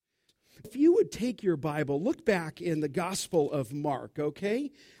If you would take your Bible, look back in the Gospel of Mark,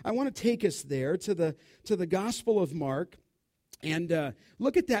 okay? I want to take us there to the Gospel of Mark and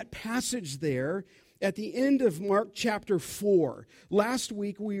look at that passage there at the end of Mark chapter 4. Last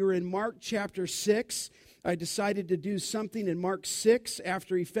week we were in Mark chapter 6. I decided to do something in Mark 6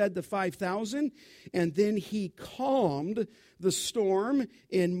 after he fed the 5,000, and then he calmed the storm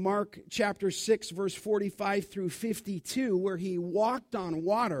in Mark chapter 6, verse 45 through 52, where he walked on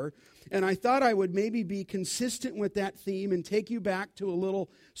water. And I thought I would maybe be consistent with that theme and take you back to a little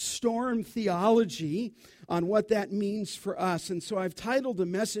storm theology on what that means for us. And so I've titled the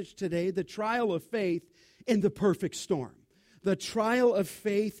message today, The Trial of Faith in the Perfect Storm. The trial of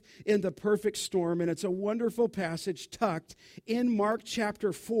faith in the perfect storm. And it's a wonderful passage tucked in Mark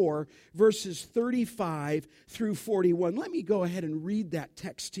chapter 4, verses 35 through 41. Let me go ahead and read that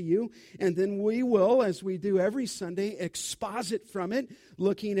text to you. And then we will, as we do every Sunday, exposit from it.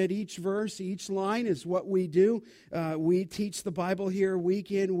 Looking at each verse, each line is what we do. We teach the Bible here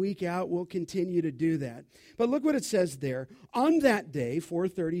week in, week out. We'll continue to do that. But look what it says there. On that day,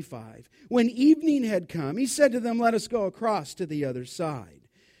 4:35, when evening had come, he said to them, "Let us go across to the other side."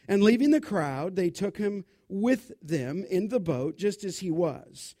 And leaving the crowd, they took him with them in the boat, just as he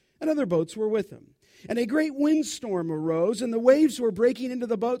was. And other boats were with him. And a great windstorm arose, and the waves were breaking into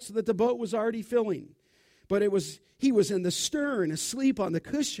the boat so that the boat was already filling. But he was in the stern, asleep on the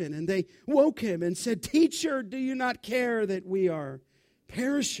cushion, and they woke him and said, "Teacher, do you not care that we are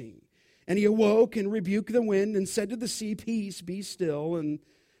perishing?" And he awoke and rebuked the wind and said to the sea, "Peace, be still." And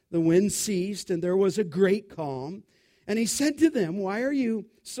the wind ceased, and there was a great calm. And he said to them, "Why are you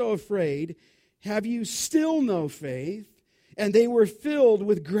so afraid? Have you still no faith?" And they were filled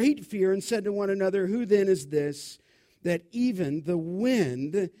with great fear and said to one another, "Who then is this, that even the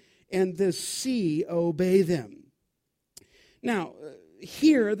wind and the sea obey them?" Now,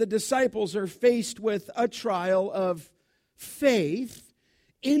 here the disciples are faced with a trial of faith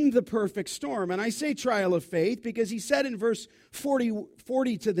in the perfect storm. And I say trial of faith because he said in verse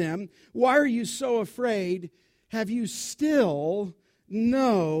 40 to them, "Why are you so afraid? Have you still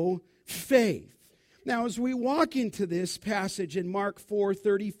no faith?" Now, as we walk into this passage in Mark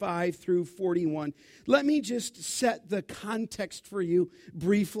 4:35 through 41, let me just set the context for you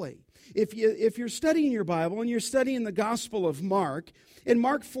briefly. If you're studying your Bible and you're studying the Gospel of Mark, in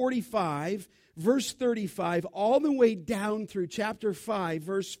Mark 45, verse 35, all the way down through chapter 5,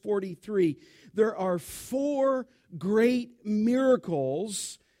 verse 43, there are 4 great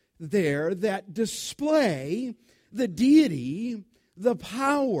miracles there that display the deity, the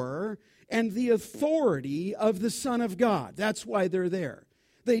power, and the authority of the Son of God. That's why they're there.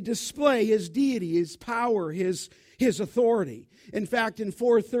 They display his deity, his power, his authority. In fact, in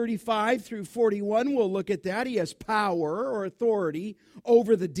 4:35 through 41, we'll look at that. He has power or authority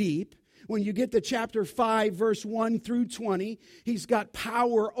over the deep. When you get to chapter 5, verse 1 through 20, he's got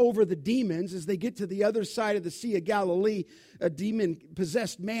power over the demons. As they get to the other side of the Sea of Galilee, a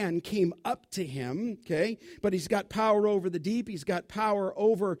demon-possessed man came up to him, okay? But he's got power over the deep. He's got power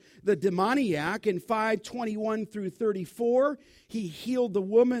over the demoniac. In 5:21 through 34, he healed the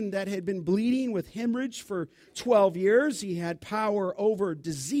woman that had been bleeding with hemorrhage for 12 years. He had power over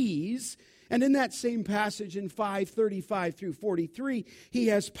disease. And in that same passage in 5:35 through 43, he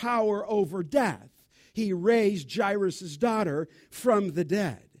has power over death. He raised Jairus' daughter from the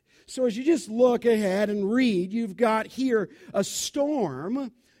dead. So as you just look ahead and read, you've got here a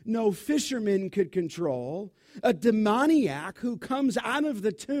storm no fisherman could control, a demoniac who comes out of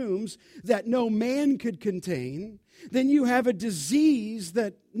the tombs that no man could contain. Then you have a disease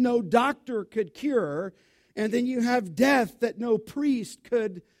that no doctor could cure. And then you have death that no priest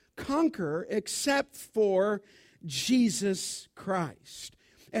could conquer except for Jesus Christ.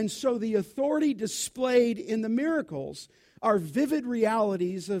 And so the authority displayed in the miracles are vivid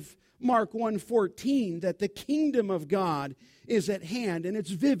realities of Mark 1:14, that the kingdom of God is at hand, and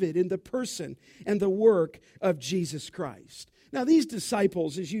it's vivid in the person and the work of Jesus Christ. Now, these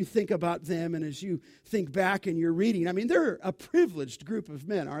disciples, as you think about them and as you think back in your reading, I mean, they're a privileged group of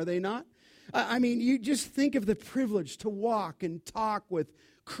men, are they not? I mean, you just think of the privilege to walk and talk with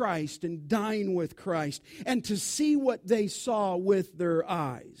Christ and dine with Christ and to see what they saw with their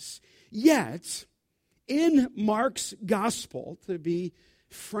eyes. Yet, in Mark's gospel, to be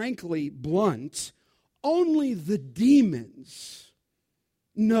frankly blunt, only the demons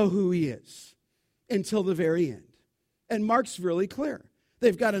know who he is until the very end. And Mark's really clear.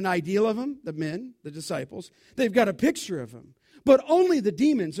 They've got an ideal of him, the men, the disciples. They've got a picture of him. But only the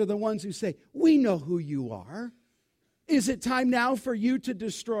demons are the ones who say, "We know who you are. Is it time now for you to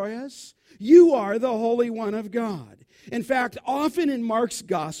destroy us? You are the Holy One of God. In fact, often in Mark's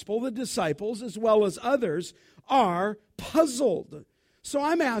gospel, the disciples, as well as others, are puzzled. So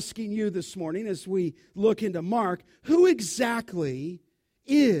I'm asking you this morning, as we look into Mark, who exactly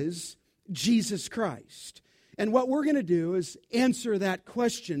is Jesus Christ? And what we're going to do is answer that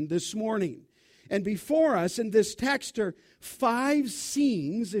question this morning. And before us in this text are 5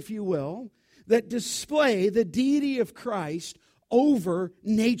 scenes, if you will, that display the deity of Christ over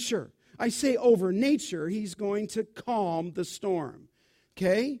nature. I say over nature, he's going to calm the storm.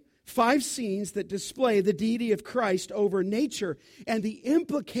 Okay? 5 scenes that display the deity of Christ over nature. And the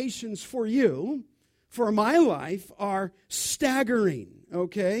implications for you, for my life, are staggering.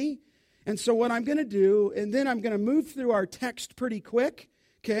 Okay? And so what I'm going to do, and then I'm going to move through our text pretty quick.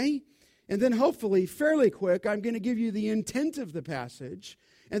 Okay? And then hopefully, fairly quick, I'm going to give you the intent of the passage.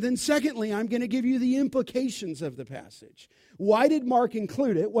 And then secondly, I'm going to give you the implications of the passage. Why did Mark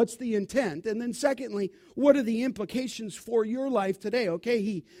include it? What's the intent? And then secondly, what are the implications for your life today? Okay,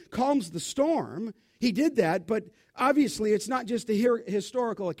 he calms the storm. He did that, but obviously it's not just a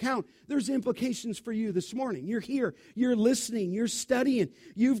historical account. There's implications for you this morning. You're here, you're listening, you're studying.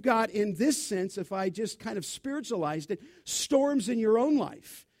 You've got, in this sense, if I just kind of spiritualized it, storms in your own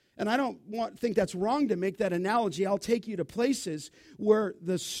life. And I don't think that's wrong to make that analogy. I'll take you to places where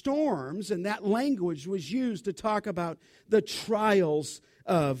the storms and that language was used to talk about the trials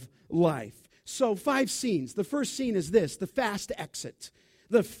of life. So 5 scenes. The first scene is this, the fast exit.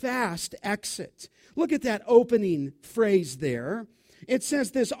 The fast exit. Look at that opening phrase there. It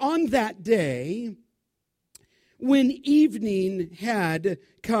says this, on that day when evening had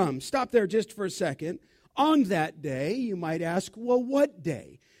come. Stop there just for a second. On that day, you might ask, well, what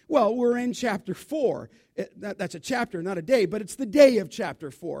day? Well, we're in chapter 4. That's a chapter, not a day, but it's the day of chapter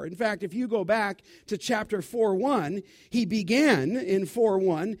 4. In fact, if you go back to chapter 4:1, he began in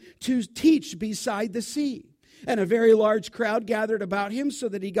 4:1 to teach beside the sea. And a very large crowd gathered about him so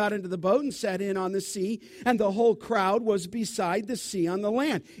that he got into the boat and sat in on the sea, and the whole crowd was beside the sea on the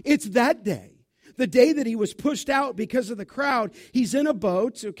land. It's that day. The day that he was pushed out because of the crowd, he's in a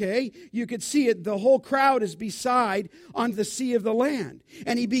boat, okay? You could see it. The whole crowd is beside on the sea of the land.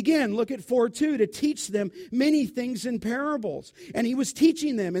 And he began, look at 4:2, to teach them many things in parables. And he was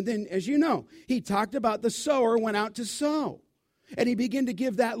teaching them. And then, as you know, he talked about the sower went out to sow. And he began to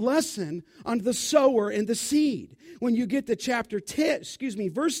give that lesson on the sower and the seed. When you get to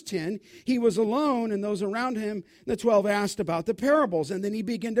verse 10, he was alone and those around him, the 12 asked about the parables. And then he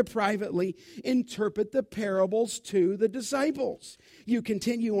began to privately interpret the parables to the disciples. You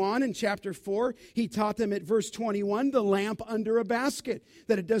continue on in chapter 4, he taught them at verse 21, the lamp under a basket,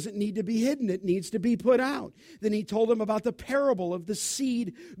 that it doesn't need to be hidden, it needs to be put out. Then he told them about the parable of the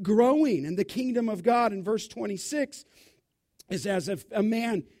seed growing and the kingdom of God in verse 26. Is as if a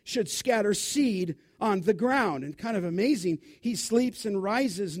man should scatter seed on the ground. And kind of amazing, he sleeps and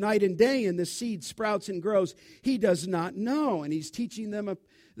rises night and day, and the seed sprouts and grows. He does not know. And he's teaching them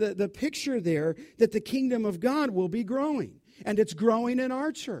the picture there that the kingdom of God will be growing. And it's growing in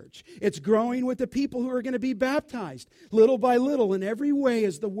our church. It's growing with the people who are going to be baptized. Little by little, in every way,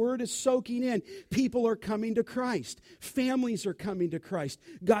 as the word is soaking in, people are coming to Christ. Families are coming to Christ.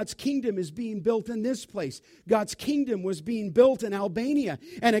 God's kingdom is being built in this place. God's kingdom was being built in Albania.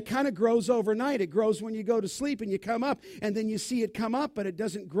 And it kind of grows overnight. It grows when you go to sleep and you come up. And then you see it come up, but it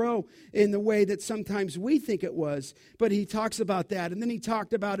doesn't grow in the way that sometimes we think it was. But he talks about that. And then he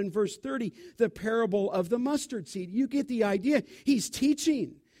talked about in verse 30, the parable of the mustard seed. You get the idea. He's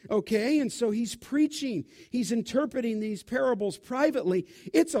teaching, okay? And so he's preaching. He's interpreting these parables privately.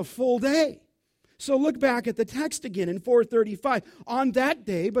 It's a full day. So look back at the text again in 4:35. On that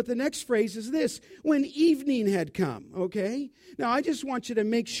day, but the next phrase is this, when evening had come, okay? Now, I just want you to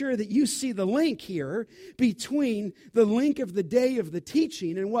make sure that you see the link here between the link of the day of the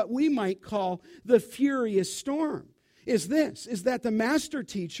teaching and what we might call the furious storm. Is that the master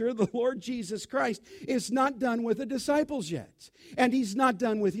teacher, the Lord Jesus Christ, is not done with the disciples yet. And he's not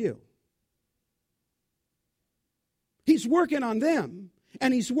done with you. He's working on them,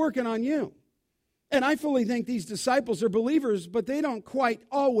 and he's working on you. And I fully think these disciples are believers, but they don't quite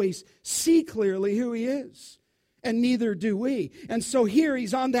always see clearly who he is. And neither do we. And so here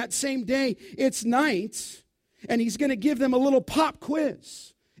he's on that same day. It's night, and he's going to give them a little pop quiz.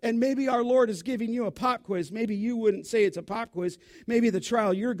 And maybe our Lord is giving you a pop quiz. Maybe you wouldn't say it's a pop quiz. Maybe the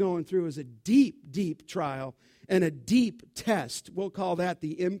trial you're going through is a deep, deep trial and a deep test. We'll call that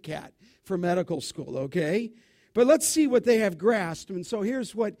the MCAT for medical school, okay? But let's see what they have grasped. And so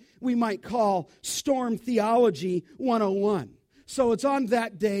here's what we might call Storm Theology 101. So it's on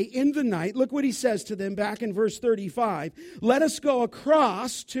that day in the night. Look what he says to them back in verse 35. Let us go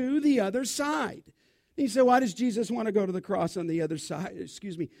across to the other side. You say, why does Jesus want to go to the cross on the other side?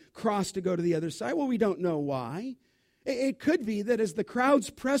 Cross to go to the other side? Well, we don't know why. It could be that as the crowds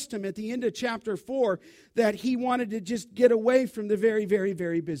pressed him at the end of chapter 4, that he wanted to just get away from the very, very,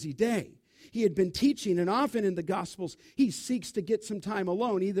 very busy day. He had been teaching, and often in the Gospels, he seeks to get some time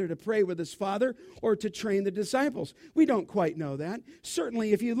alone, either to pray with his Father or to train the disciples. We don't quite know that.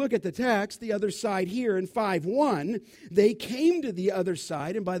 Certainly, if you look at the text, the other side here in 5:1, they came to the other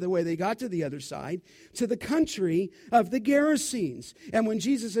side, and by the way, they got to the other side, to the country of the Gerasenes. And when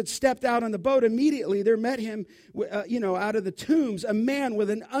Jesus had stepped out on the boat, immediately there met him, out of the tombs, a man with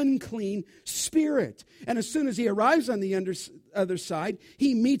an unclean spirit. And as soon as he arrives on the other side,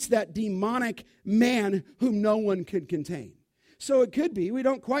 he meets that demonic man whom no one could contain. So it could be, we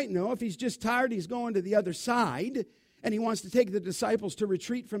don't quite know, if he's just tired, he's going to the other side, and he wants to take the disciples to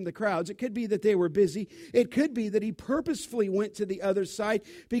retreat from the crowds. It could be that they were busy. It could be that he purposefully went to the other side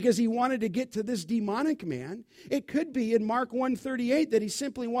because he wanted to get to this demonic man. It could be in Mark 1:38 that he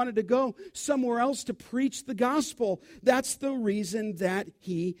simply wanted to go somewhere else to preach the gospel. That's the reason that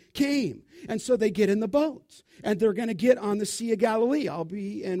he came. And so they get in the boat, and they're going to get on the Sea of Galilee. I'll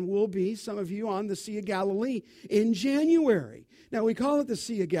be, and will be, some of you on the Sea of Galilee in January. Now, we call it the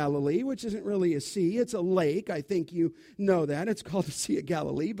Sea of Galilee, which isn't really a sea. It's a lake. I think you know that. It's called the Sea of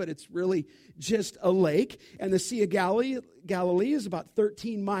Galilee, but it's really just a lake. And the Sea of Galilee is about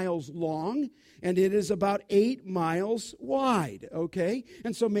 13 miles long, and it is about 8 miles wide, okay?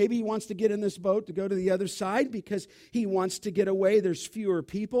 And so maybe he wants to get in this boat to go to the other side because he wants to get away. There's fewer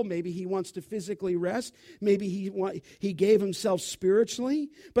people. Maybe he wants to physically rest. Maybe he gave himself spiritually.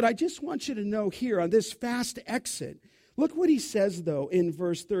 But I just want you to know here on this fast exit, look what he says, though, in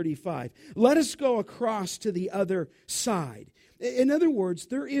verse 35. Let us go across to the other side. In other words,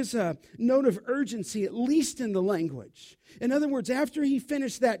 there is a note of urgency, at least in the language. In other words, after he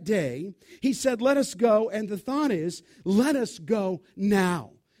finished that day, he said, let us go, and the thought is, let us go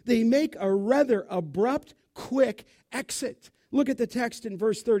now. They make a rather abrupt, quick exit. Look at the text in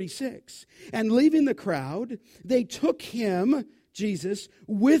verse 36. And leaving the crowd, they took him, Jesus,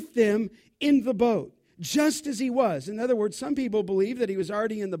 with them in the boat, just as he was. In other words, some people believe that he was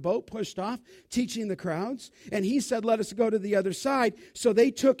already in the boat, pushed off, teaching the crowds. And he said, let us go to the other side. So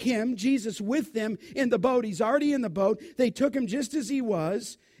they took him, Jesus, with them in the boat. He's already in the boat. They took him just as he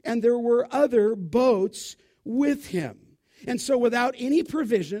was. And there were other boats with him. And so without any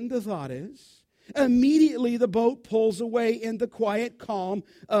provision, the thought is, immediately the boat pulls away in the quiet calm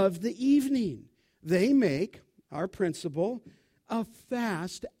of the evening. They make, our principle, a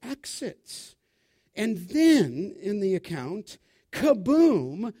fast exit. And then, in the account,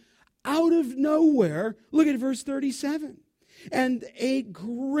 kaboom, out of nowhere, look at verse 37. And a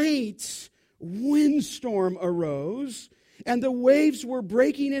great windstorm arose, and the waves were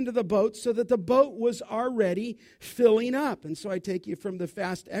breaking into the boat so that the boat was already filling up. And so I take you from the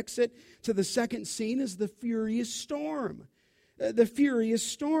fast exit to the second scene is the furious storm. The furious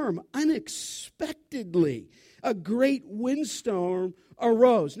storm, unexpectedly, a great windstorm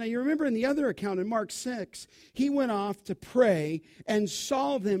arose. Now, you remember in the other account in Mark 6, he went off to pray and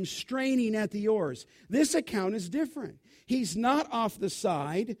saw them straining at the oars. This account is different. He's not off the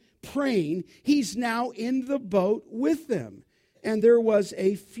side praying. He's now in the boat with them. And there was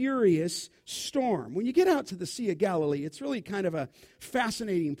a furious storm. When you get out to the Sea of Galilee, it's really kind of a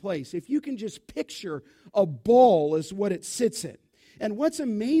fascinating place. If you can just picture a bowl as what it sits in. And what's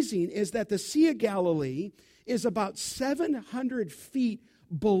amazing is that the Sea of Galilee is about 700 feet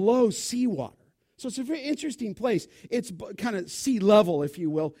below seawater. So it's a very interesting place. It's kind of sea level, if you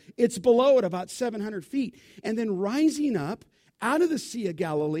will. It's below at about 700 feet. And then rising up out of the Sea of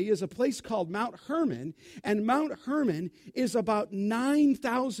Galilee is a place called Mount Hermon. And Mount Hermon is about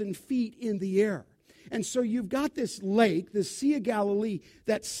 9,000 feet in the air. And so you've got this lake, the Sea of Galilee,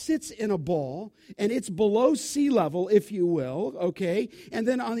 that sits in a bowl, and it's below sea level, if you will, okay? And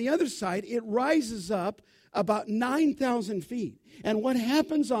then on the other side, it rises up about 9,000 feet. And what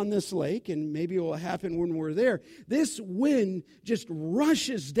happens on this lake, and maybe it will happen when we're there, this wind just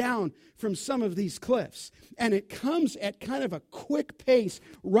rushes down from some of these cliffs. And it comes at kind of a quick pace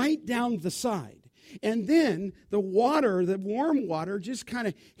right down the side. And then the water, the warm water, just kind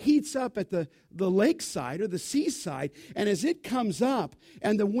of heats up at the lakeside or the seaside. And as it comes up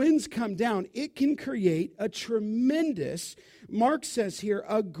and the winds come down, it can create a tremendous, Mark says here,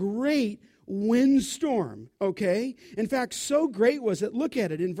 a great windstorm, okay? In fact, so great was it, look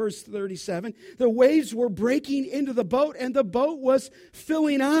at it in verse 37, the waves were breaking into the boat and the boat was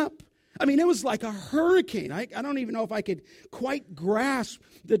filling up. I mean, it was like a hurricane. I don't even know if I could quite grasp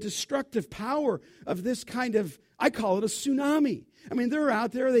the destructive power of this kind of, I call it a tsunami. I mean, they're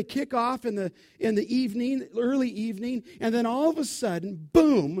out there, they kick off in the evening, early evening, and then all of a sudden,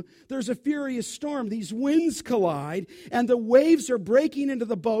 boom, there's a furious storm. These winds collide, and the waves are breaking into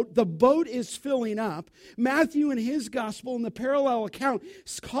the boat. The boat is filling up. Matthew in his gospel, in the parallel account,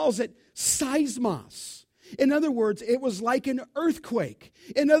 calls it seismos. In other words, it was like an earthquake.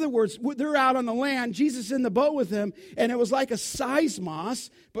 In other words, they're out on the land, Jesus in the boat with them, and it was like a seismos,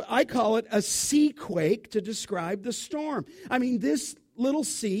 but I call it a sea quake to describe the storm. I mean, this little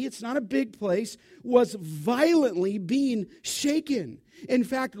sea, it's not a big place, was violently being shaken. In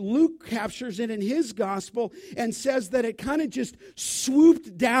fact, Luke captures it in his gospel and says that it kind of just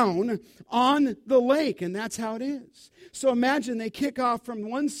swooped down on the lake, and that's how it is. So imagine they kick off from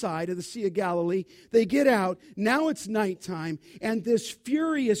one side of the Sea of Galilee, they get out, now it's nighttime, and this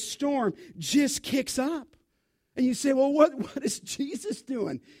furious storm just kicks up. And you say, well, what is Jesus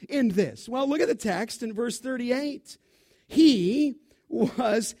doing in this? Well, look at the text in verse 38. He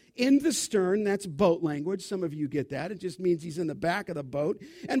was in the stern. That's boat language. Some of you get that. It just means he's in the back of the boat.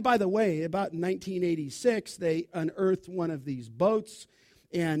 And by the way, about 1986, they unearthed one of these boats,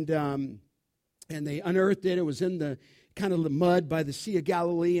 and they unearthed it. It was in the kind of the mud by the Sea of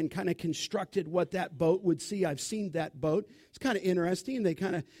Galilee, and kind of constructed what that boat would see. I've seen that boat. It's kind of interesting. They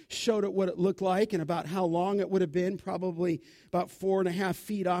kind of showed it what it looked like and about how long it would have been, probably about 4.5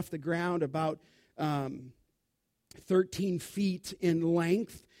 feet off the ground, about 13 feet in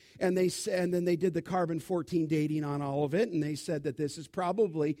length. And then they did the carbon-14 dating on all of it, and they said that this is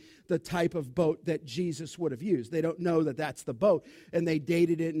probably the type of boat that Jesus would have used. They don't know that that's the boat, and they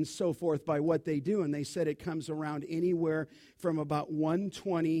dated it and so forth by what they do, and they said it comes around anywhere from about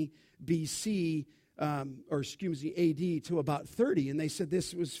 120 BC, AD to about 30, and they said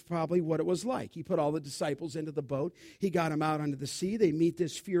this was probably what it was like. He put all the disciples into the boat. He got them out onto the sea. They meet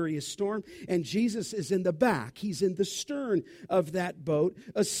this furious storm, and Jesus is in the back. He's in the stern of that boat,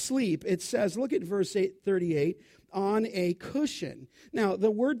 asleep. It says, look at verse 38, on a cushion. Now, the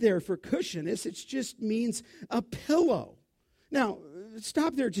word there for cushion it just means a pillow. Now,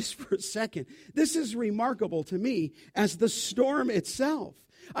 stop there just for a second. This is remarkable to me as the storm itself.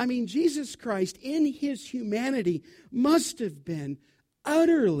 I mean, Jesus Christ in his humanity must have been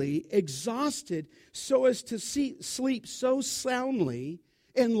utterly exhausted so as to sleep so soundly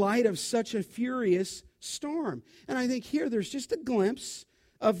in light of such a furious storm. And I think here there's just a glimpse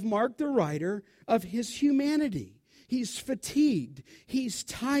of Mark the writer of his humanity. He's fatigued, he's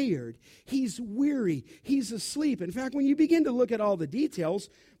tired, he's weary, he's asleep. In fact, when you begin to look at all the details,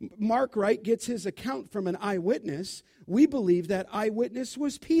 Mark, right, gets his account from an eyewitness. We believe that eyewitness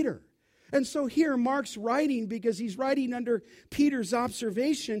was Peter. And so here Mark's writing because he's writing under Peter's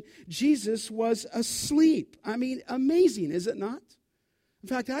observation. Jesus was asleep. I mean, amazing, is it not? In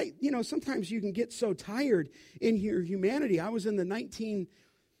fact, sometimes you can get so tired in your humanity. I was in the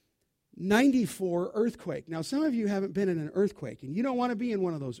 1994 earthquake. Now, some of you haven't been in an earthquake, and you don't want to be in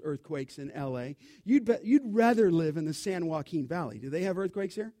one of those earthquakes in L.A. You'd rather live in the San Joaquin Valley. Do they have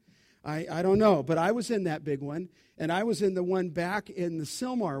earthquakes here? I don't know, but I was in that big one, and I was in the one back in the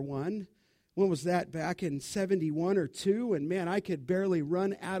Sylmar one. When was that? Back in 71 or 2, and man, I could barely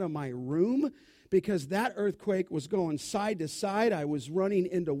run out of my room because that earthquake was going side to side. I was running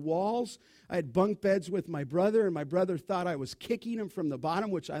into walls. I had bunk beds with my brother, and my brother thought I was kicking him from the bottom,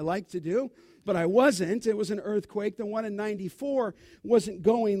 which I like to do, but I wasn't. It was an earthquake. The one in 94 wasn't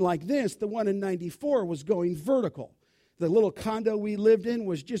going like this. The one in 94 was going vertical. The little condo we lived in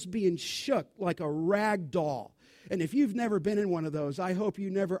was just being shook like a rag doll. And if you've never been in one of those, I hope you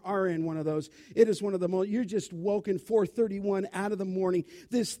never are in one of those. It is one of the most, you're just woken 4:31 out of the morning.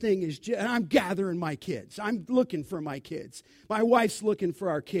 This thing is and I'm gathering my kids. I'm looking for my kids. My wife's looking for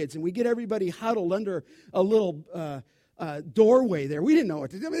our kids. And we get everybody huddled under a little doorway there. We didn't know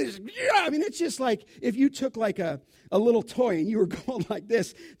what to do. I mean, it's just like if you took like a little toy and you were going like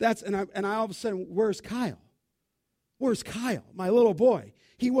this. And I all of a sudden, where's Kyle? Where's Kyle, my little boy?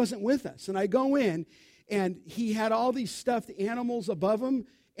 He wasn't with us. And I go in, and he had all these stuffed animals above him,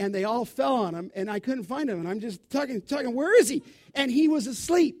 and they all fell on him, and I couldn't find him. And I'm just talking, where is he? And he was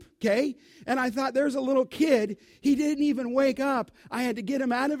asleep, okay? And I thought, there's a little kid. He didn't even wake up. I had to get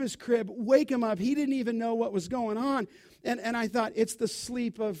him out of his crib, wake him up. He didn't even know what was going on. And I thought, it's the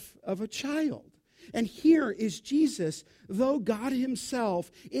sleep of a child. And here is Jesus, though God himself,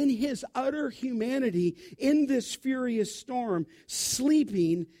 in his utter humanity, in this furious storm,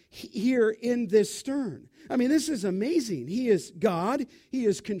 sleeping here in this stern. I mean, this is amazing. He is God. He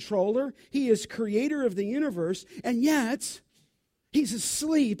is controller. He is creator of the universe. And yet, He's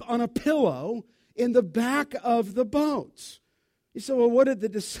asleep on a pillow in the back of the boat. You say, well, what did the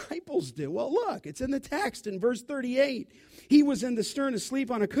disciples do? Well, look, it's in the text in verse 38. He was in the stern asleep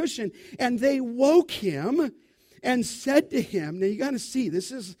on a cushion, and they woke him and said to him, now you got to see,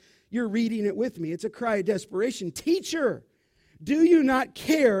 you're reading it with me. It's a cry of desperation. Teacher, do you not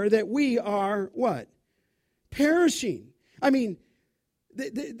care that we are, what? Perishing. I mean,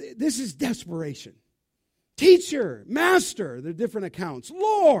 this is desperation. Teacher, master, the different accounts.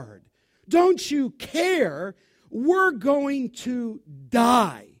 Lord, don't you care? We're going to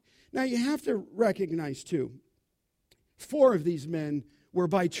die. Now you have to recognize too, 4 of these men were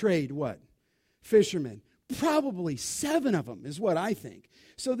by trade what? Fishermen. Probably 7 of them is what I think.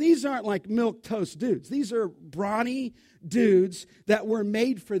 So these aren't like milquetoast dudes. These are brawny dudes that were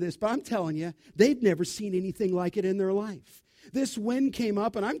made for this. But I'm telling you, they've never seen anything like it in their life. This wind came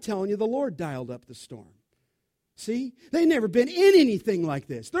up, and I'm telling you, the Lord dialed up the storm. See? They've never been in anything like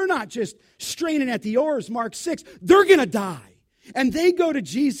this. They're not just straining at the oars, Mark 6. They're going to die. And they go to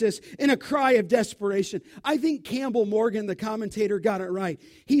Jesus in a cry of desperation. I think Campbell Morgan, the commentator, got it right.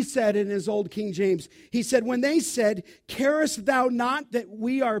 He said in his old King James, he said, when they said, carest thou not that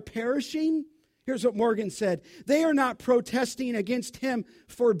we are perishing? Here's what Morgan said. They are not protesting against him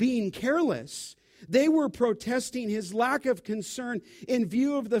for being careless. They were protesting his lack of concern in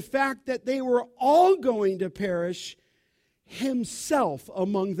view of the fact that they were all going to perish, himself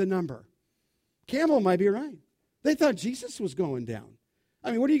among the number. Campbell might be right. They thought Jesus was going down. I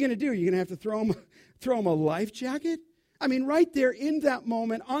mean, what are you going to do? Are you going to have to throw him a life jacket? I mean, right there in that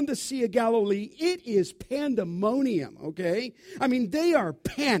moment on the Sea of Galilee, it is pandemonium, okay? I mean, they are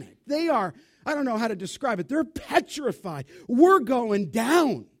panicked. They are, I don't know how to describe it. They're petrified. We're going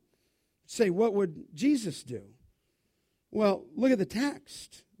down. Say, what would Jesus do? Well, look at the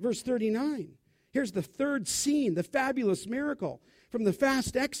text. Verse 39. Here's the third scene, the fabulous miracle. From the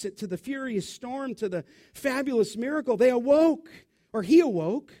fast exit to the furious storm to the fabulous miracle, they awoke, or he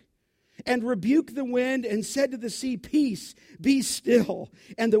awoke, and rebuked the wind and said to the sea, peace, be still.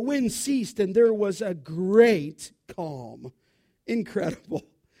 And the wind ceased, and there was a great calm. Incredible.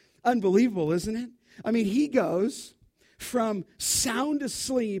 Unbelievable, isn't it? I mean, he goes from sound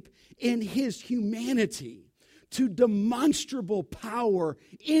asleep in his humanity to demonstrable power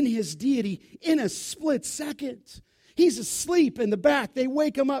in his deity in a split second. He's asleep in the back. They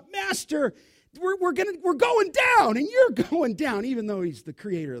wake him up. Master, we're going down, and you're going down, even though he's the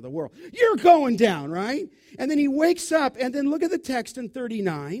creator of the world. You're going down, right? And then he wakes up, and then look at the text in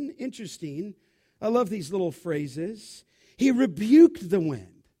 39. Interesting. I love these little phrases. He rebuked the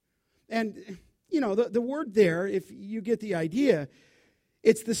wind. And, you know, the word there, if you get the idea,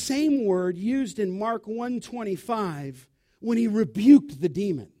 it's the same word used in Mark 1:25 when he rebuked the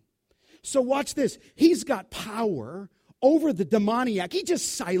demon. So watch this. He's got power over the demoniac. He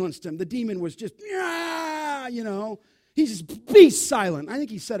just silenced him. The demon was just, you know. He just, be silent. I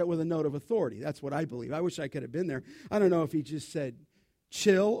think he said it with a note of authority. That's what I believe. I wish I could have been there. I don't know if he just said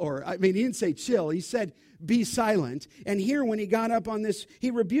chill or, I mean, he didn't say chill. He said be silent. And here when he got up on this,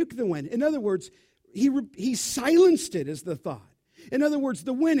 he rebuked the wind. In other words, he silenced it is the thought. In other words,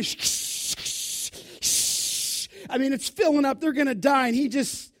 the wind is, I mean, it's filling up. They're going to die. And he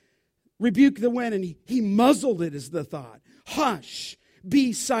just rebuked the wind, and he muzzled it is the thought. Hush,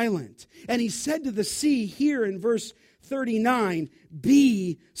 be silent. And he said to the sea here in verse 39,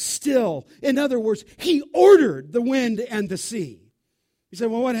 be still. In other words, he ordered the wind and the sea. You say,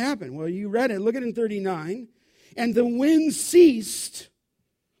 well, what happened? Well, you read it. Look at it in 39. And the wind ceased,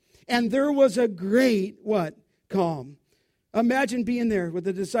 and there was a great, what? Calm. Imagine being there with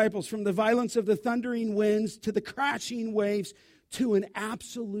the disciples from the violence of the thundering winds to the crashing waves to an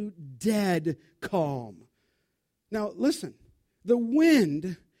absolute dead calm. Now, listen. The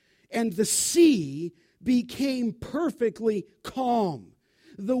wind and the sea became perfectly calm.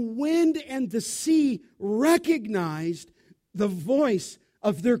 The wind and the sea recognized the voice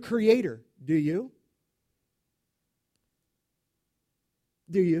of their Creator. Do you?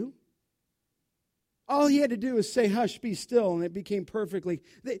 Do you? All he had to do was say, hush, be still, and it became perfectly,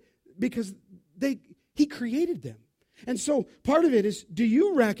 he created them. And so part of it is, do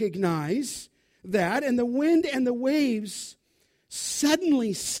you recognize that? And the wind and the waves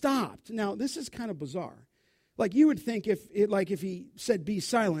suddenly stopped. Now, this is kind of bizarre. Like you would think if he said be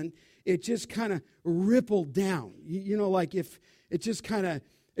silent, it just kind of rippled down. You know, like if it just kind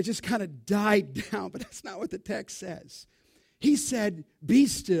of died down, but that's not what the text says. He said, be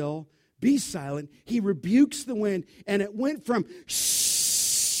still, be silent. He rebukes the wind, and it went from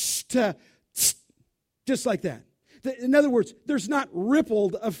shh to tss, just like that. In other words, there's not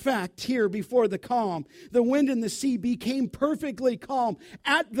rippled effect here before the calm. The wind and the sea became perfectly calm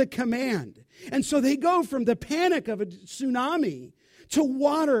at the command. And so they go from the panic of a tsunami to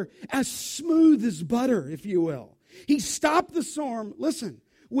water as smooth as butter, if you will. He stopped the storm, listen,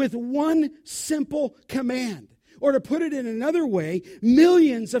 with one simple command. Or to put it in another way,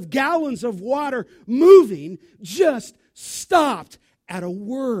 millions of gallons of water moving just stopped at a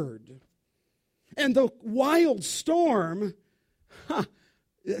word. And the wild storm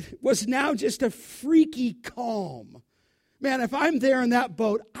was now just a freaky calm. Man, if I'm there in that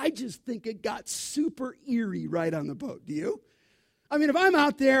boat, I just think it got super eerie right on the boat. Do you? I mean, if I'm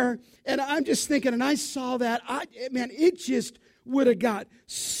out there and I'm just thinking and I saw that, it just would have got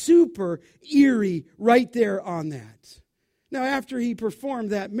super eerie right there on that. Now, after he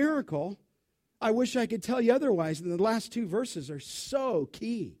performed that miracle, I wish I could tell you otherwise. And the last two verses are so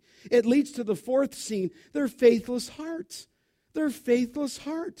key. It leads to the fourth scene, their faithless hearts. Their faithless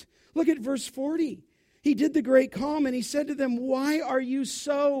heart. Look at verse 40. He did the great calm and he said to them, why are you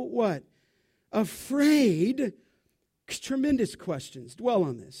so, what? Afraid? Tremendous questions. Dwell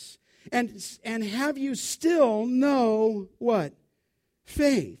on this. And have you still no, what?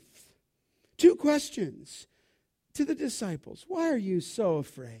 Faith. Two questions to the disciples. Why are you so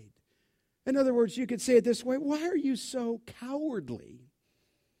afraid? In other words, you could say it this way. Why are you so cowardly?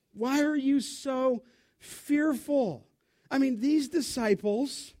 Why are you so fearful? I mean, these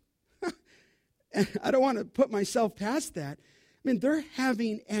disciples, I don't want to put myself past that. I mean, they're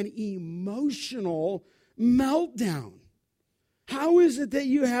having an emotional meltdown. How is it that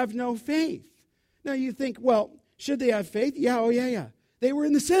you have no faith? Now you think, well, should they have faith? Yeah, oh yeah. They were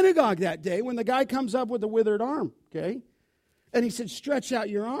in the synagogue that day when the guy comes up with a withered arm, okay? And he said, stretch out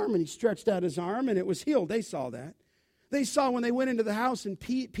your arm. And he stretched out his arm and it was healed. They saw that. They saw when they went into the house and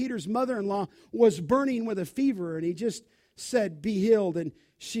Peter's mother-in-law was burning with a fever and he just said, be healed. And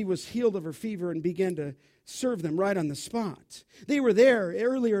she was healed of her fever and began to serve them right on the spot. They were there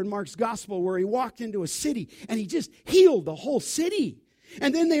earlier in Mark's gospel where he walked into a city and he just healed the whole city.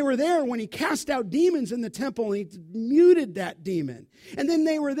 And then they were there when he cast out demons in the temple and he muted that demon. And then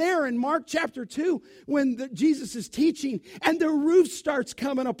they were there in Mark chapter 2 when Jesus is teaching and the roof starts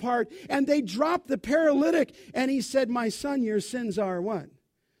coming apart and they drop the paralytic and he said, my son, your sins are what?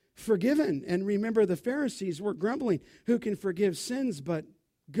 Forgiven. And remember the Pharisees were grumbling, who can forgive sins but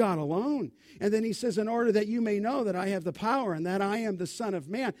God alone. And then he says, in order that you may know that I have the power and that I am the Son of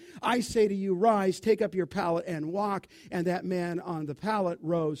Man, I say to you, rise, take up your pallet and walk. And that man on the pallet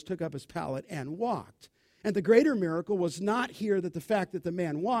rose, took up his pallet and walked. And the greater miracle was not here that the fact that the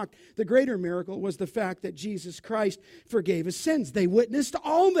man walked. The greater miracle was the fact that Jesus Christ forgave his sins. They witnessed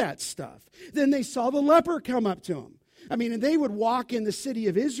all that stuff. Then they saw the leper come up to him. I mean, and they would walk in the city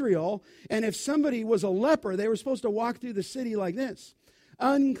of Israel, and if somebody was a leper, they were supposed to walk through the city like this.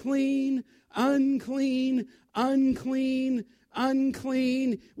 Unclean, unclean, unclean,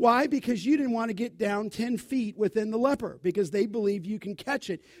 unclean. Why? Because you didn't want to get down 10 feet within the leper because they believe you can catch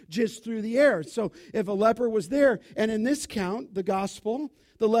it just through the air. So if a leper was there, and in this count, the gospel,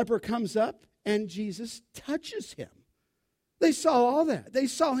 the leper comes up and Jesus touches him. They saw all that. They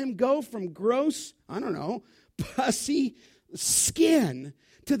saw him go from gross, pussy skin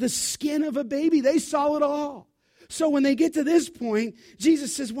to the skin of a baby. They saw it all. So when they get to this point,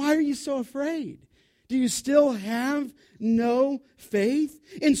 Jesus says, why are you so afraid? Do you still have no faith?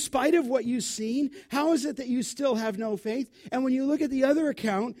 In spite of what you've seen, how is it that you still have no faith? And when you look at the other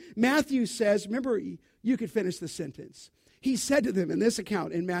account, Matthew says, remember, you could finish the sentence. He said to them in this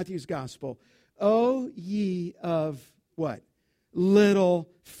account in Matthew's gospel, O ye of what? Little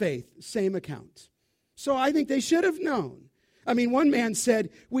faith. Same account. So I think they should have known. I mean, one man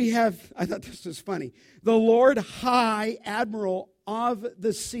said, I thought this was funny, the Lord High Admiral of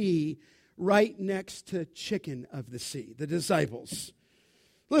the sea right next to Chicken of the Sea, the disciples.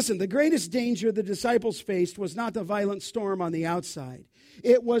 Listen, the greatest danger the disciples faced was not the violent storm on the outside.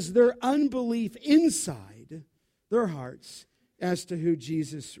 It was their unbelief inside their hearts as to who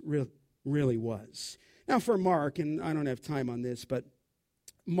Jesus really was. Now for Mark, and I don't have time on this, but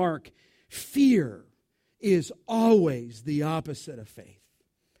Mark, fear is always the opposite of faith.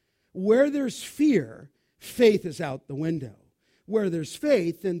 Where there's fear, faith is out the window. Where there's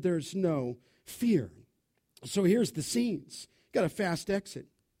faith, then there's no fear. So here's the scenes. You got a fast exit.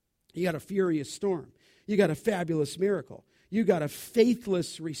 You got a furious storm. You got a fabulous miracle. You got a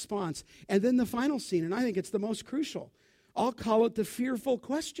faithless response. And then the final scene, and I think it's the most crucial. I'll call it the fearful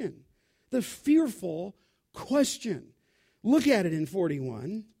question. The fearful question. Look at it in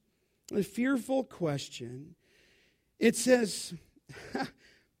 41. The fearful question. It says,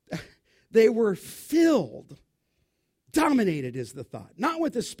 they were filled Dominated is the thought. Not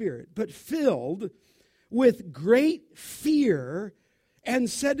with the Spirit, but filled with great fear, and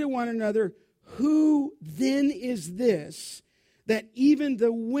said to one another, who then is this that even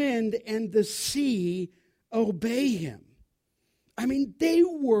the wind and the sea obey him? I mean, they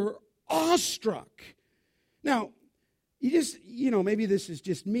were awestruck. Now, maybe this is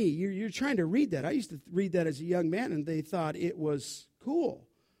just me. You're trying to read that. I used to read that as a young man, and they thought it was cool.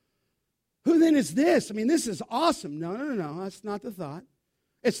 Who then is this? I mean, this is awesome. No. That's not the thought.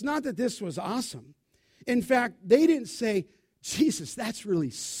 It's not that this was awesome. In fact, they didn't say, Jesus, that's really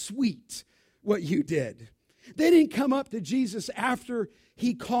sweet what you did. They didn't come up to Jesus after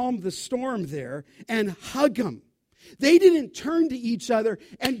he calmed the storm there and hug him. They didn't turn to each other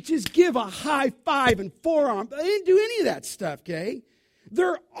and just give a high five and forearm. They didn't do any of that stuff, okay?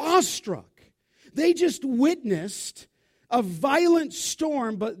 They're awestruck. They just witnessed a violent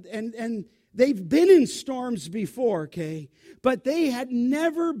storm, and they've been in storms before, okay? But they had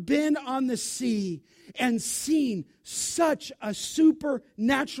never been on the sea and seen such a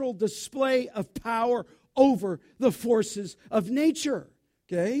supernatural display of power over the forces of nature,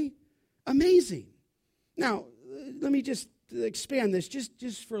 okay? Amazing. Now, let me just expand this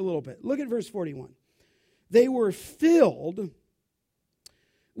just for a little bit. Look at verse 41. They were filled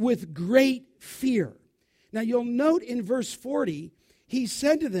with great fear. Now, you'll note in verse 40, he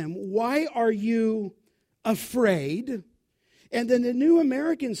said to them, why are you afraid? And then the New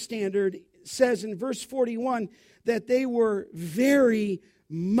American Standard says in verse 41 that they were very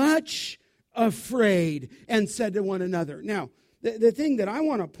much afraid and said to one another. Now, the thing that I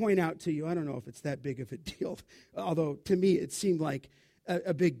want to point out to you, I don't know if it's that big of a deal, although to me it seemed like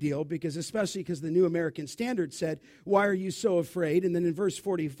a big deal, especially because the New American Standard said, why are you so afraid? And then in verse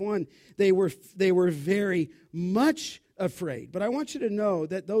 41, they were very much afraid. But I want you to know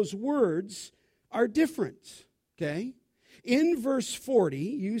that those words are different, okay? In verse 40,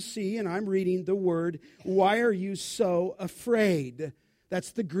 you see, and I'm reading the word, why are you so afraid?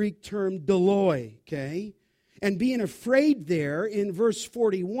 That's the Greek term deloi, okay? And being afraid there in verse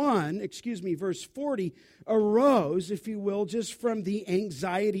 40, arose, if you will, just from the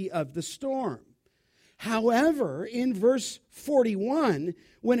anxiety of the storm. However, in verse 41,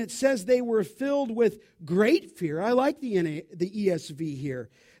 when it says they were filled with great fear, I like the ESV here.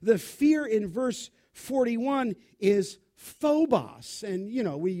 The fear in verse 41 is phobos. And,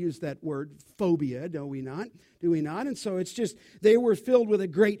 we use that word phobia, do we not? And so it's just, they were filled with a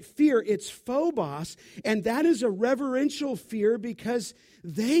great fear. It's phobos, and that is a reverential fear because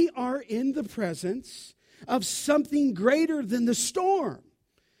they are in the presence of something greater than the storm.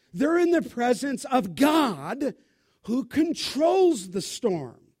 They're in the presence of God who controls the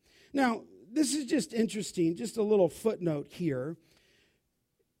storm. Now, this is just interesting, just a little footnote here.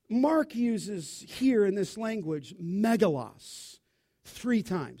 Mark uses here in this language, megalos, 3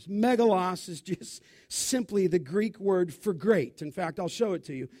 times. Megalos is just simply the Greek word for great. In fact, I'll show it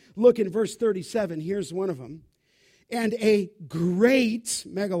to you. Look in verse 37. Here's one of them. And a great,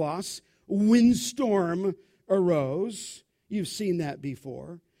 megalos, windstorm arose. You've seen that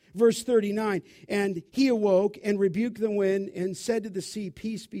before. Verse 39, and he awoke and rebuked the wind and said to the sea,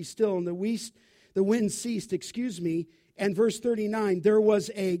 peace be still. And the wind ceased, And verse 39, there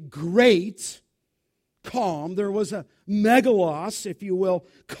was a great calm. There was a megalos, if you will,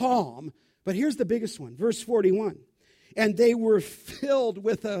 calm. But here's the biggest one, verse 41. And they were filled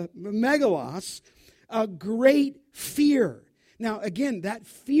with a megalos, a great fear. Now, again, that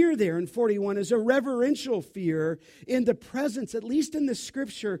fear there in 41 is a reverential fear in the presence, at least in the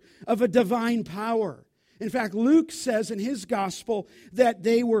Scripture, of a divine power. In fact, Luke says in his gospel that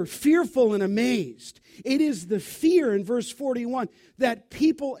they were fearful and amazed. It is the fear in verse 41 that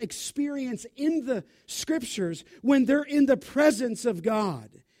people experience in the Scriptures when they're in the presence of God.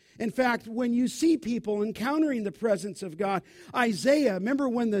 In fact, when you see people encountering the presence of God, Isaiah, remember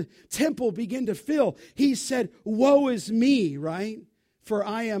when the temple began to fill, he said, woe is me, right? For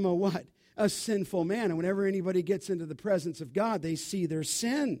I am a what? A sinful man. And whenever anybody gets into the presence of God, they see their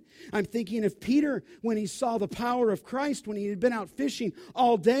sin. I'm thinking of Peter when he saw the power of Christ, when he had been out fishing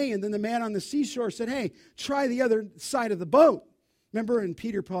all day, and then the man on the seashore said, hey, try the other side of the boat. Remember? And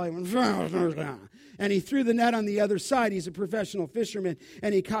Peter probably went, and he threw the net on the other side. He's a professional fisherman,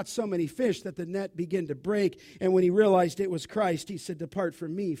 and he caught so many fish that the net began to break. And when he realized it was Christ, he said, depart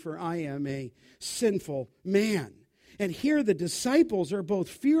from me, for I am a sinful man. And here the disciples are both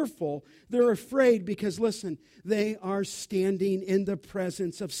fearful. They're afraid because, listen, they are standing in the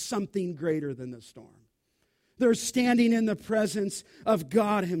presence of something greater than the storm. They're standing in the presence of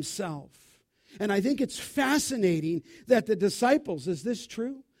God himself. And I think it's fascinating that the disciples, is this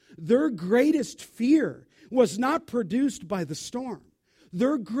true? Their greatest fear was not produced by the storm.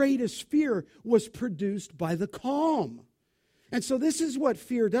 Their greatest fear was produced by the calm. And so this is what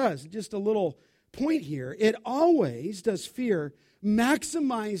fear does. Just a little point here. It always does fear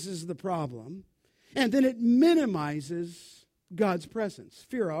maximizes the problem, and then it minimizes God's presence.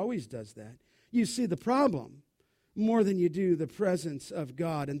 Fear always does that. You see the problem more than you do the presence of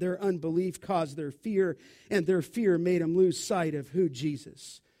God, and their unbelief caused their fear, and their fear made them lose sight of who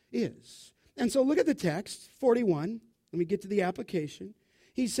Jesus is. And so look at the text, 41. Let me get to the application.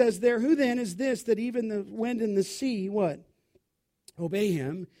 He says there, who then is this that even the wind and the sea, what? Obey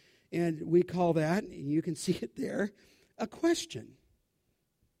him. And we call that, and you can see it there, a question.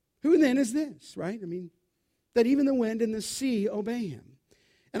 Who then is this, right? I mean, that even the wind and the sea obey him.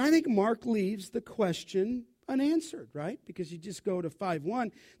 And I think Mark leaves the question unanswered, right? Because you just go to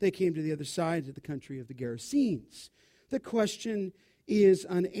 5:1, they came to the other side of the country of the Gerasenes. The question is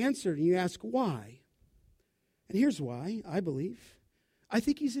unanswered, and you ask why. And here's why, I believe. I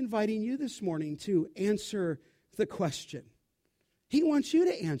think he's inviting you this morning to answer the question. He wants you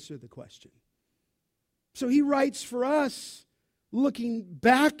to answer the question. So he writes for us, looking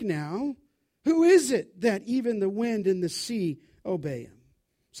back now, who is it that even the wind and the sea obey him?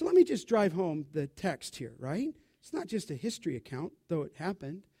 So let me just drive home the text here, right? It's not just a history account, though it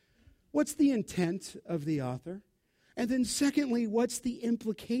happened. What's the intent of the author? And then secondly, what's the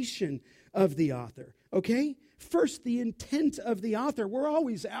implication of the author? Okay? First, the intent of the author.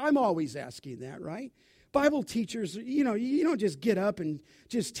 I'm always asking that, right? Bible teachers, you don't just get up and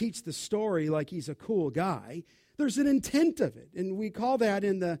just teach the story like he's a cool guy. There's an intent of it. And we call that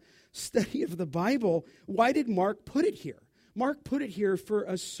in the study of the Bible, why did Mark put it here? Mark put it here for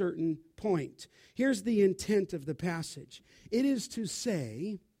a certain point. Here's the intent of the passage. It is to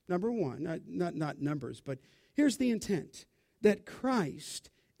say, number one, not numbers, but here's the intent, that Christ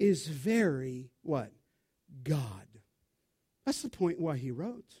is very, what? God. That's the point why he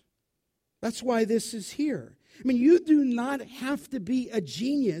wrote. That's why this is here. I mean, you do not have to be a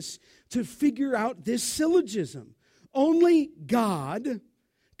genius to figure out this syllogism. Only God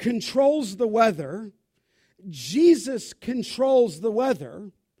controls the weather. Jesus controls the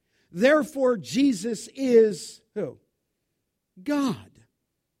weather. Therefore, Jesus is who? God.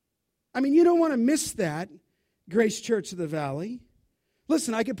 I mean, you don't want to miss that, Grace Church of the Valley.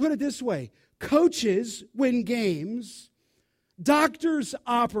 Listen, I can put it this way. Coaches win games. Doctors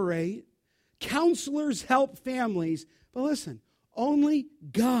operate. Counselors help families. But listen, only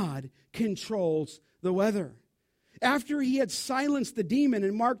God controls the weather. After he had silenced the demon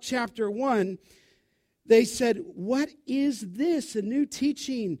in Mark chapter 1, they said, what is this? A new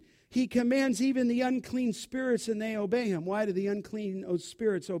teaching. He commands even the unclean spirits and they obey him. Why do the unclean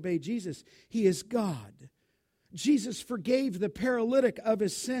spirits obey Jesus? He is God. Jesus forgave the paralytic of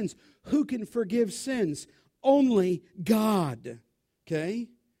his sins. Who can forgive sins? Only God. Okay?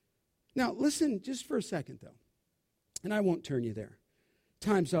 Now, listen just for a second, though. And I won't turn you there.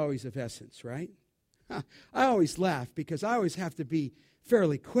 Time's always of essence, right? I always laugh because I always have to be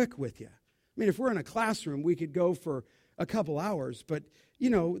fairly quick with you. I mean, if we're in a classroom, we could go for a couple hours. But,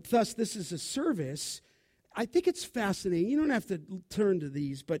 thus this is a service. I think it's fascinating. You don't have to turn to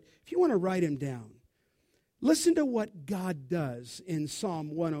these, but if you want to write them down, listen to what God does in Psalm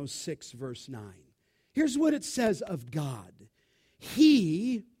 106, verse 9. Here's what it says of God.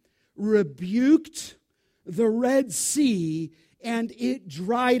 He rebuked the Red Sea, and it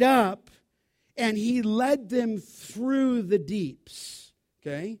dried up, and he led them through the deeps.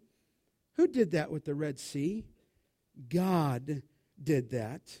 Okay? Who did that with the Red Sea? God did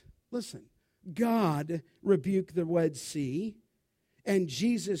that. Listen, God rebuked the Red Sea, and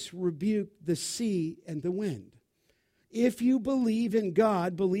Jesus rebuked the sea and the wind. If you believe in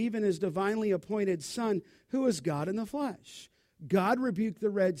God, believe in his divinely appointed Son, who is God in the flesh. God rebuked the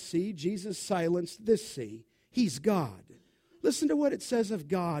Red Sea. Jesus silenced this sea. He's God. Listen to what it says of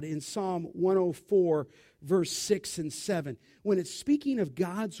God in Psalm 104, verse 6 and 7. When it's speaking of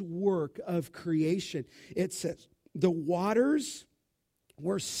God's work of creation, it says, the waters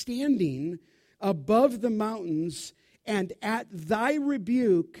were standing above the mountains, and at thy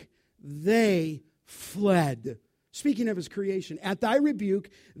rebuke they fled. Speaking of his creation, at thy rebuke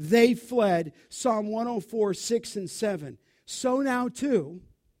they fled. Psalm 104, 6 and 7. So now, too,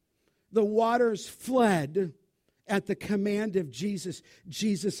 the waters fled at the command of Jesus.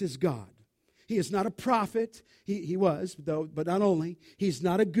 Jesus is God. He is not a prophet. He was, though, but not only. He's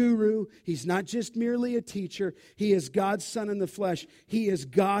not a guru. He's not just merely a teacher. He is God's Son in the flesh. He is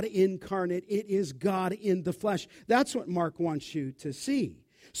God incarnate. It is God in the flesh. That's what Mark wants you to see.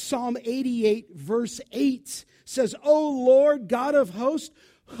 Psalm 88, verse 8 says, O Lord, God of hosts,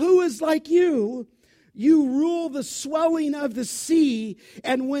 who is like you? You rule the swelling of the sea,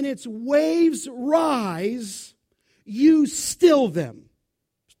 and when its waves rise, you still them.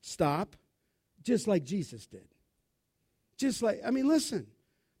 Stop. Just like Jesus did. Listen.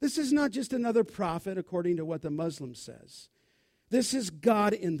 This is not just another prophet according to what the Muslim says. This is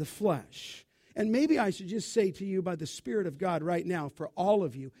God in the flesh. And maybe I should just say to you by the Spirit of God right now, for all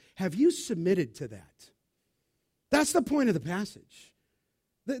of you, have you submitted to that? That's the point of the passage.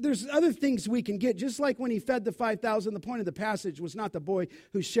 There's other things we can get, just like when he fed the 5,000, the point of the passage was not the boy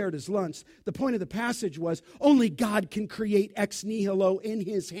who shared his lunch. The point of the passage was only God can create ex nihilo in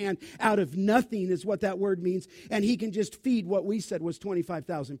his hand out of nothing is what that word means. And he can just feed what we said was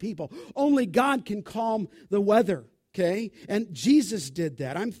 25,000 people. Only God can calm the weather. Okay, and Jesus did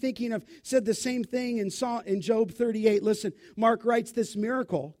that. I'm thinking of, said the same thing in Job 38. Listen, Mark writes this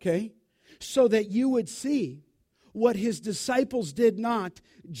miracle, okay, so that you would see what his disciples did not.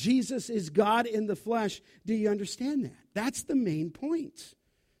 Jesus is God in the flesh. Do you understand that? That's the main point.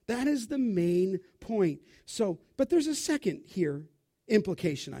 That is the main point. So, but there's a second here,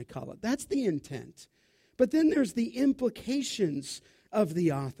 implication I call it. That's the intent. But then there's the implications of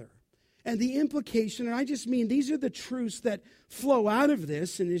the author. And the implication, and I just mean these are the truths that flow out of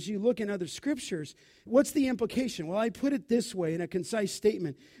this, and as you look in other scriptures, what's the implication? Well, I put it this way in a concise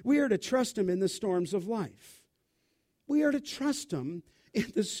statement. We are to trust him in the storms of life. We are to trust him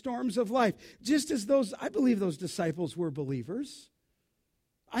in the storms of life. Just as I believe those disciples were believers.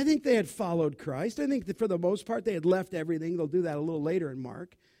 I think they had followed Christ. I think that for the most part they had left everything. They'll do that a little later in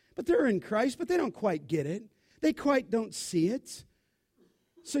Mark. But they're in Christ, but they don't quite get it. They quite don't see it.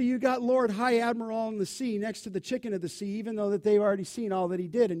 So you got Lord High Admiral in the sea next to the chicken of the sea, even though that they've already seen all that he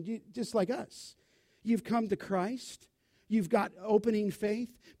did. And just like us, you've come to Christ. You've got opening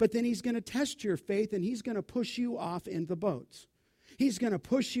faith, but then he's going to test your faith, and he's going to push you off into the boat. He's going to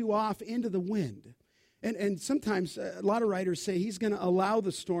push you off into the wind. And sometimes a lot of writers say he's going to allow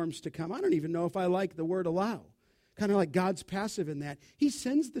the storms to come. I don't even know if I like the word allow. Kind of like God's passive in that. He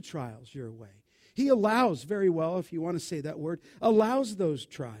sends the trials your way. He allows, very well, if you want to say that word, allows those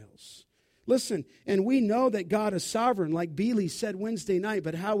trials. Listen, and we know that God is sovereign, like Bealey said Wednesday night,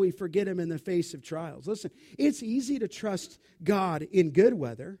 but how we forget him in the face of trials. Listen, it's easy to trust God in good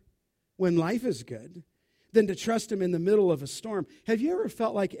weather, when life is good, than to trust him in the middle of a storm. Have you ever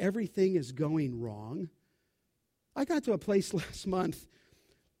felt like everything is going wrong? I got to a place last month,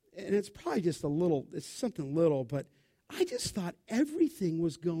 and it's probably just it's something little, but I just thought everything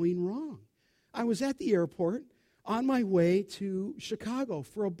was going wrong. I was at the airport on my way to Chicago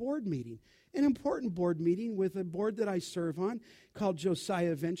for a board meeting, an important board meeting with a board that I serve on called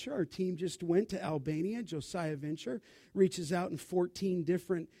Josiah Venture. Our team just went to Albania. Josiah Venture reaches out in 14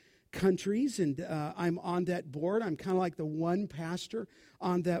 different countries, and I'm on that board. I'm kind of like the one pastor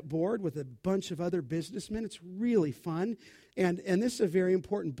on that board with a bunch of other businessmen. It's really fun. And this is a very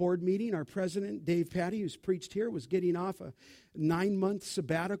important board meeting. Our president, Dave Patty, who's preached here, was getting off a 9-month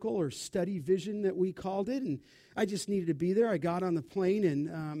sabbatical or study vision that we called it. And I just needed to be there. I got on the plane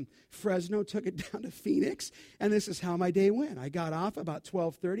in Fresno, took it down to Phoenix, and this is how my day went. I got off about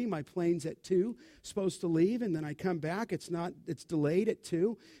 12:30. My plane's at 2, supposed to leave, and then I come back. It's delayed at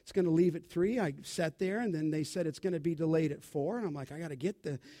 2. It's going to leave at 3. I sat there, and then they said it's going to be delayed at 4, and I'm like, I got to get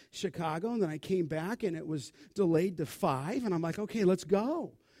to Chicago. And then I came back, and it was delayed to 5, and I'm like, okay, let's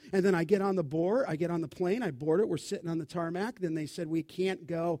go. And then I get on the plane, I board it, we're sitting on the tarmac. Then they said we can't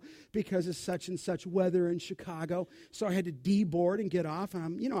go because of such and such weather in Chicago. So I had to deboard and get off.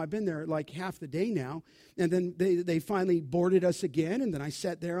 And I've been there like half the day now. And then they finally boarded us again. And then I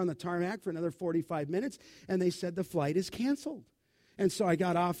sat there on the tarmac for another 45 minutes. And they said the flight is canceled. And so I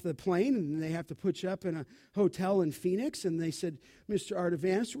got off the plane, and they have to put you up in a hotel in Phoenix. And they said, Mr.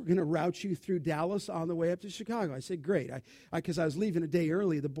 Artavanus, we're going to route you through Dallas on the way up to Chicago. I said, great. Because I was leaving a day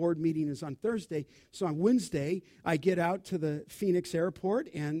early. The board meeting is on Thursday. So on Wednesday, I get out to the Phoenix airport,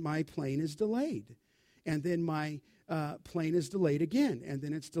 and my plane is delayed. And then my plane is delayed again, and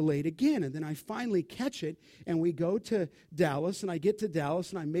then it's delayed again, and then I finally catch it, and we go to Dallas, and I get to Dallas,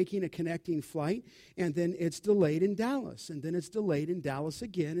 and I'm making a connecting flight, and then it's delayed in Dallas, and then it's delayed in Dallas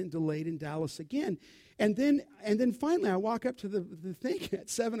again, and delayed in Dallas again, and then finally I walk up to the thing at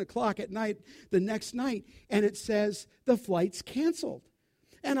 7 o'clock at night, the next night, and it says the flight's canceled.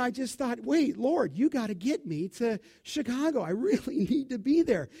 And I just thought, wait, Lord, you got to get me to Chicago. I really need to be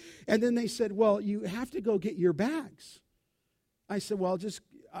there. And then they said, well, you have to go get your bags. I said, well, just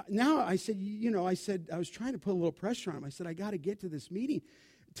now, I said, I was trying to put a little pressure on him. I said, I got to get to this meeting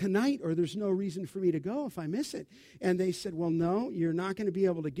tonight, or there's no reason for me to go if I miss it. And they said, well, no, you're not going to be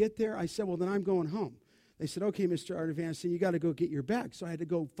able to get there. I said, well, then I'm going home. They said, okay, Mr. Artavanson, you got to go get your bag. So I had to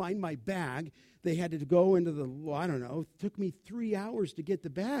go find my bag. They had to go into the, I don't know, it took me 3 hours to get the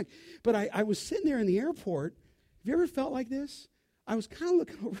bag. But I was sitting there in the airport. Have you ever felt like this? I was kind of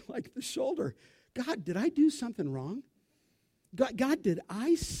looking over like the shoulder. God, did I do something wrong? God, did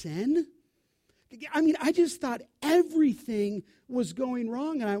I sin? I mean, I just thought everything was going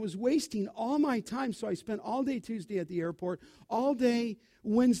wrong, and I was wasting all my time. So I spent all day Tuesday at the airport, all day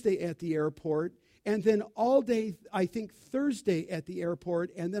Wednesday at the airport, and then all day, I think, Thursday at the airport,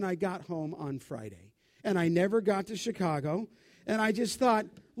 and then I got home on Friday. And I never got to Chicago, and I just thought,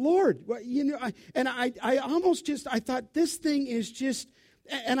 Lord, I almost just, I thought this thing is just,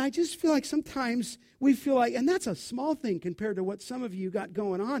 and I just feel like sometimes we feel like, and that's a small thing compared to what some of you got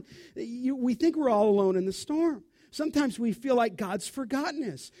going on. We think we're all alone in the storm. Sometimes we feel like God's forgotten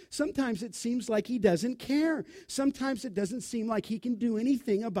us. Sometimes it seems like he doesn't care. Sometimes it doesn't seem like he can do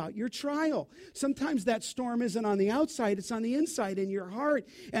anything about your trial. Sometimes that storm isn't on the outside, it's on the inside in your heart.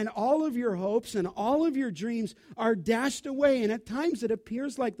 And all of your hopes and all of your dreams are dashed away. And at times it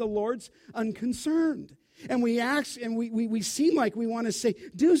appears like the Lord's unconcerned. And we ask, and we seem like we want to say,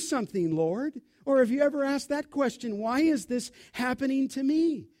 do something, Lord. Or have you ever asked that question, why is this happening to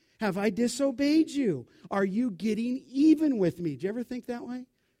me? Have I disobeyed you? Are you getting even with me? Do you ever think that way?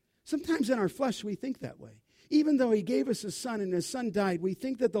 Sometimes in our flesh we think that way. Even though he gave us a son and his son died, we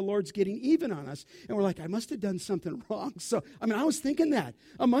think that the Lord's getting even on us. And we're like, I must have done something wrong. So, I was thinking that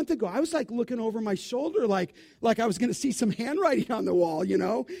a month ago. I was like looking over my shoulder like I was going to see some handwriting on the wall,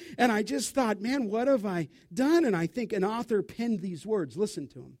 And I just thought, man, what have I done? And I think an author penned these words. Listen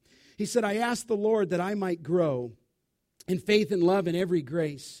to him. He said, I asked the Lord that I might grow in faith and love and every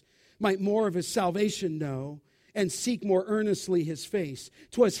grace, might more of his salvation know, and seek more earnestly his face.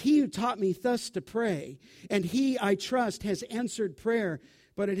 'Twas he who taught me thus to pray, and he, I trust, has answered prayer,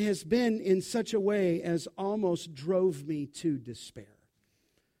 but it has been in such a way as almost drove me to despair.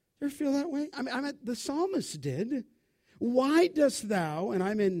 You ever feel that way? The psalmist did. Why dost thou, and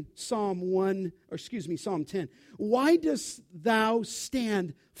I'm in Psalm 10, why dost thou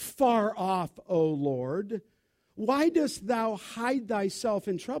stand far off, O Lord? Why dost thou hide thyself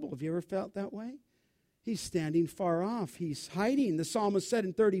in trouble? Have you ever felt that way? He's standing far off. He's hiding. The psalmist said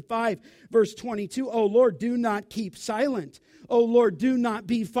in 35, verse 22, O Lord, do not keep silent. O Lord, do not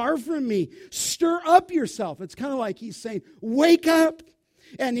be far from me. Stir up yourself. It's kind of like he's saying, wake up.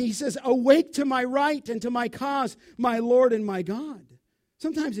 And he says, awake to my right and to my cause, my Lord and my God.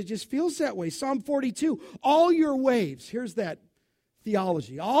 Sometimes it just feels that way. Psalm 42, all your waves, here's that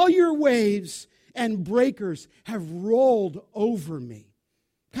theology, all your waves and breakers have rolled over me.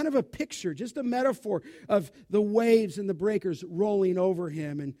 Kind of a picture, just a metaphor of the waves and the breakers rolling over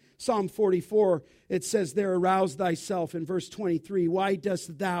him. In Psalm 44, it says there, arouse thyself. In verse 23, why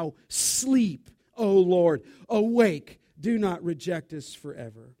dost thou sleep, O Lord? Awake, do not reject us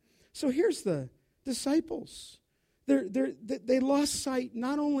forever. So here's the disciples. They lost sight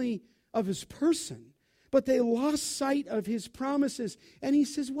not only of his person, but they lost sight of his promises. And he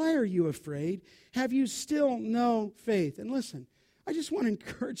says, why are you afraid? Have you still no faith? And listen, I just want to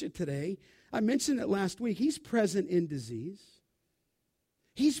encourage you today. I mentioned it last week. He's present in disease.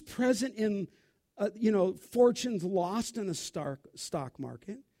 He's present in, fortunes lost in the stock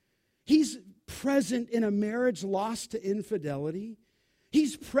market. He's present in a marriage lost to infidelity.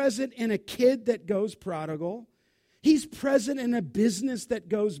 He's present in a kid that goes prodigal. He's present in a business that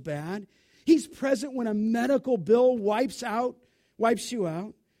goes bad. He's present when a medical bill wipes you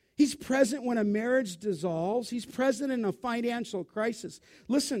out. He's present when a marriage dissolves. He's present in a financial crisis.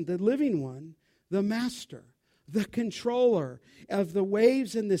 Listen, the living one, the master, the controller of the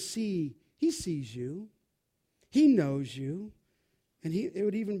waves and the sea, he sees you. He knows you. And it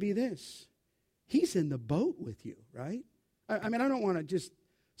would even be this. He's in the boat with you, right? I don't want to just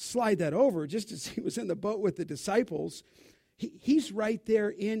slide that over, just as he was in the boat with the disciples. He's right there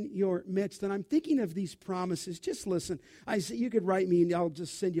in your midst. And I'm thinking of these promises. Just listen. You could write me and I'll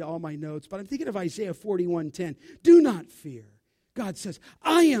just send you all my notes. But I'm thinking of Isaiah 41:10. Do not fear. God says,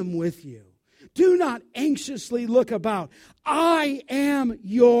 I am with you. Do not anxiously look about. I am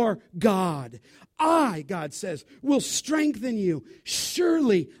your God. I, God says, will strengthen you.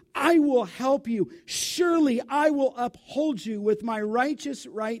 Surely I will help you. Surely I will uphold you with my righteous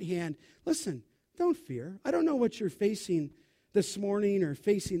right hand. Listen, don't fear. I don't know what you're facing this morning or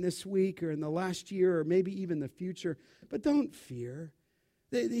facing this week or in the last year or maybe even the future, but don't fear.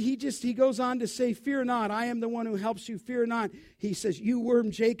 He goes on to say, fear not, I am the one who helps you, fear not. He says, you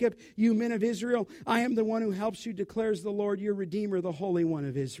worm Jacob, you men of Israel, I am the one who helps you, declares the Lord, your Redeemer, the Holy One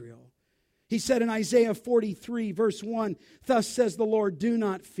of Israel. He said in Isaiah 43, verse 1, thus says the Lord, do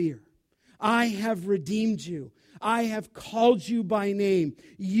not fear. I have redeemed you. I have called you by name.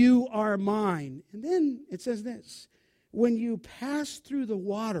 You are mine. And then it says this, when you pass through the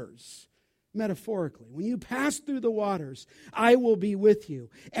waters, metaphorically, when you pass through the waters, I will be with you.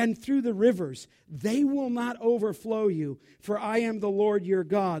 And through the rivers, they will not overflow you. For I am the Lord your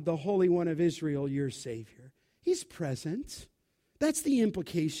God, the Holy One of Israel, your Savior. He's present. That's the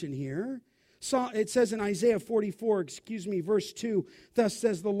implication here. So it says in Isaiah 44, verse 2, thus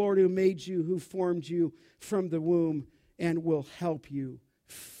says the Lord who made you, who formed you from the womb, and will help you.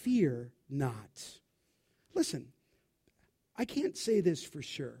 Fear not. Listen, I can't say this for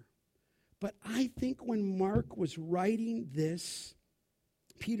sure, but I think when Mark was writing this,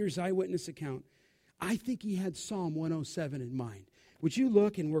 Peter's eyewitness account, I think he had Psalm 107 in mind. Would you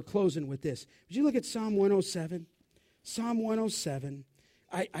look, and we're closing with this. Would you look at Psalm 107? Psalm 107.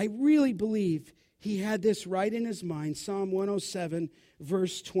 I really believe he had this right in his mind. Psalm 107,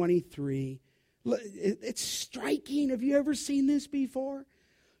 verse 23. It's striking. Have you ever seen this before?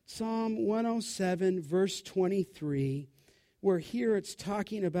 Psalm 107, verse 23, where here it's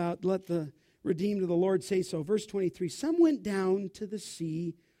talking about, let the redeemed of the Lord say so. Verse 23, some went down to the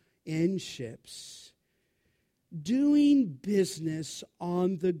sea in ships, doing business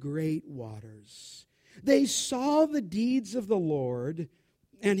on the great waters. They saw the deeds of the Lord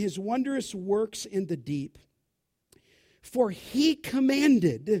and his wondrous works in the deep. For he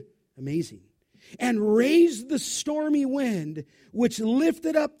commanded, amazing, and raised the stormy wind, which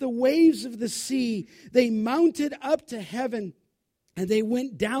lifted up the waves of the sea. They mounted up to heaven, and they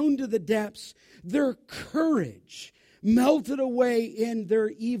went down to the depths. Their courage melted away in their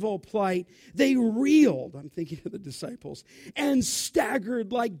evil plight. They reeled, I'm thinking of the disciples, and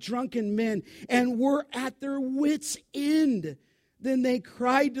staggered like drunken men, and were at their wits' end. Then they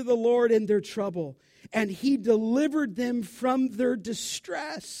cried to the Lord in their trouble, and he delivered them from their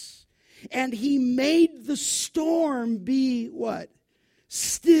distress. And he made the storm be what?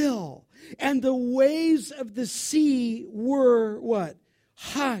 Still. And the waves of the sea were what?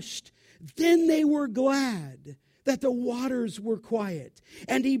 Hushed. Then they were glad that the waters were quiet,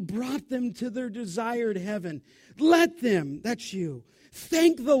 and he brought them to their desired heaven. Let them, that's you,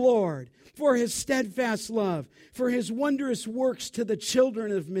 thank the Lord for his steadfast love, for his wondrous works to the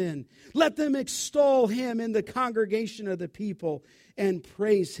children of men. Let them extol him in the congregation of the people and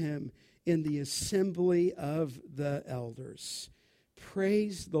praise him in the assembly of the elders.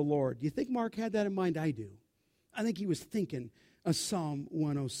 Praise the Lord. Do you think Mark had that in mind? I do. I think he was thinking of Psalm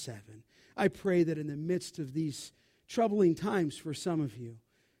 107. I pray that in the midst of these troubling times for some of you,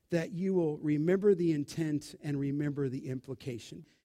 that you will remember the intent and remember the implication.